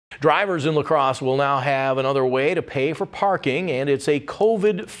Drivers in La Crosse will now have another way to pay for parking, and it's a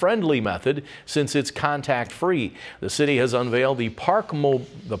COVID-friendly method since it's contact-free. The city has unveiled the Park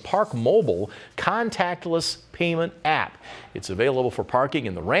Mobile contactless payment app. It's available for parking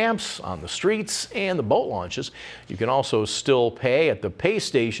in the ramps, on the streets, and the boat launches. You can also still pay at the pay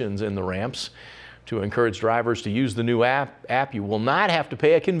stations in the ramps. To encourage drivers to use the new app, you will not have to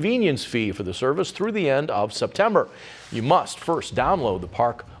pay a convenience fee for the service through the end of September. You must first download the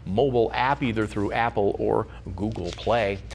Park Mobile app either through Apple or Google Play.